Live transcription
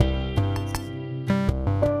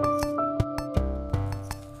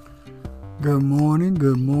Good morning,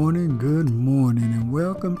 good morning, good morning, and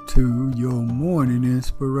welcome to your morning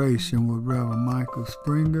inspiration with Reverend Michael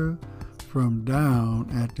Springer from Down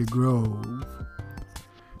at the Grove.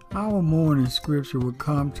 Our morning scripture will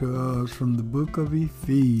come to us from the book of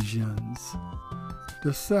Ephesians,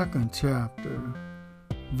 the second chapter,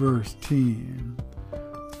 verse 10.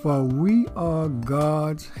 For we are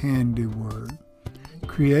God's handiwork,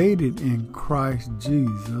 created in Christ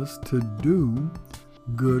Jesus to do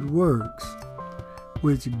good works,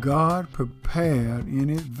 which God prepared in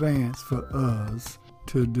advance for us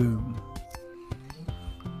to do.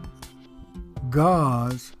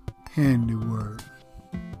 God's handiwork.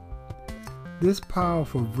 This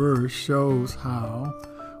powerful verse shows how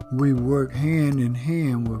we work hand in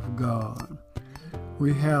hand with God.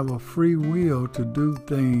 We have a free will to do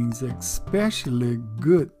things, especially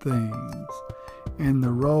good things, and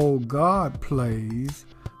the role God plays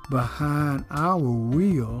behind our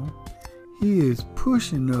will, He is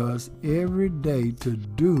pushing us every day to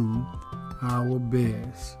do our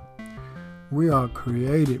best. We are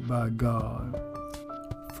created by God,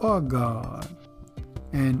 for God,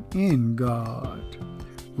 and in God.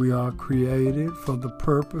 We are created for the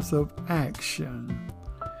purpose of action.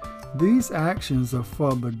 These actions are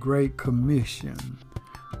for the Great Commission,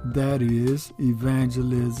 that is,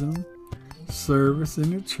 evangelism, service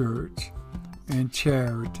in the church, and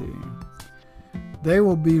charity. They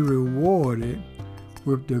will be rewarded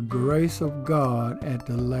with the grace of God at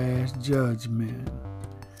the last judgment.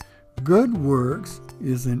 Good works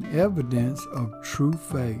is an evidence of true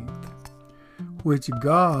faith, which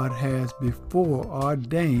God has before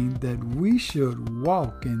ordained that we should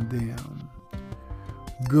walk in them.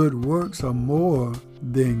 Good works are more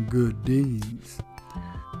than good deeds.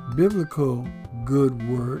 Biblical good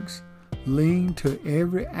works lean to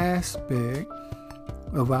every aspect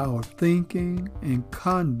of our thinking and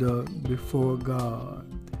conduct before God.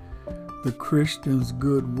 The Christian's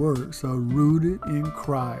good works are rooted in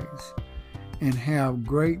Christ and have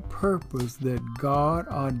great purpose that God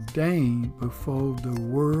ordained before the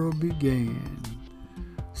world began.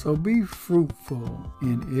 So be fruitful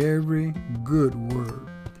in every good work,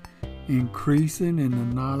 increasing in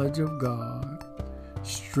the knowledge of God,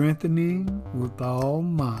 strengthening with all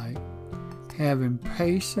might, having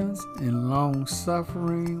patience and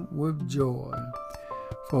long-suffering with joy,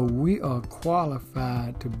 for we are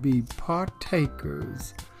qualified to be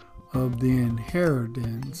partakers of the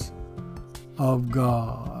inheritance of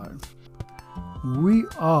God. We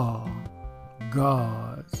are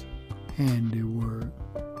God's handiwork.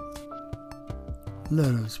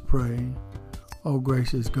 Let us pray. Oh,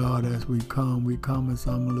 gracious God, as we come as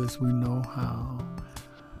humble as we know how,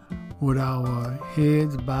 with our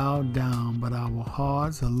heads bowed down, but our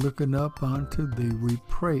hearts are looking up unto Thee. We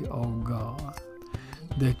pray, oh God,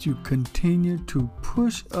 that You continue to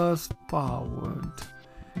push us forward.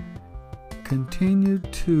 Continue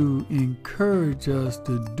to encourage us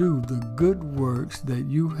to do the good works that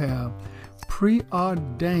You have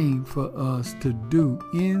preordained for us to do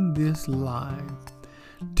in this life,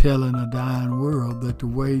 telling a dying world that the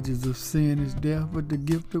wages of sin is death, but the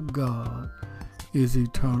gift of God is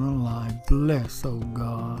eternal life. Bless, O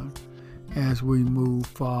God, as we move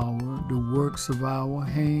forward, the works of our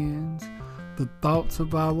hands, the thoughts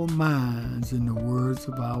of our minds, and the words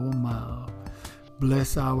of our mouth.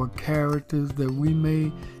 Bless our characters that we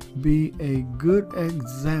may be a good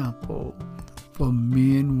example for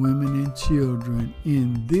men, women, and children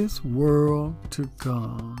in this world to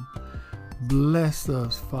come. Bless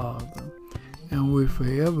us, Father, and we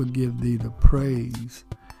forever give Thee the praise.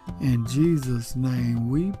 In Jesus' name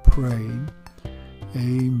we pray.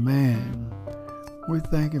 Amen. We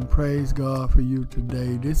thank and praise God for you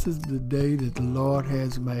today. This is the day that the Lord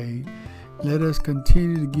has made. Let us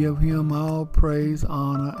continue to give Him all praise,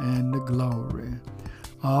 honor, and the glory.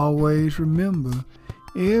 Always remember,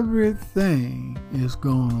 everything is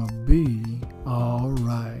going to be all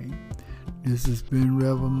right. This has been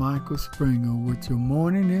Reverend Michael Springer with your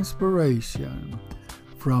morning inspiration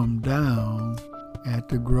from Down at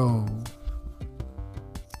the Grove.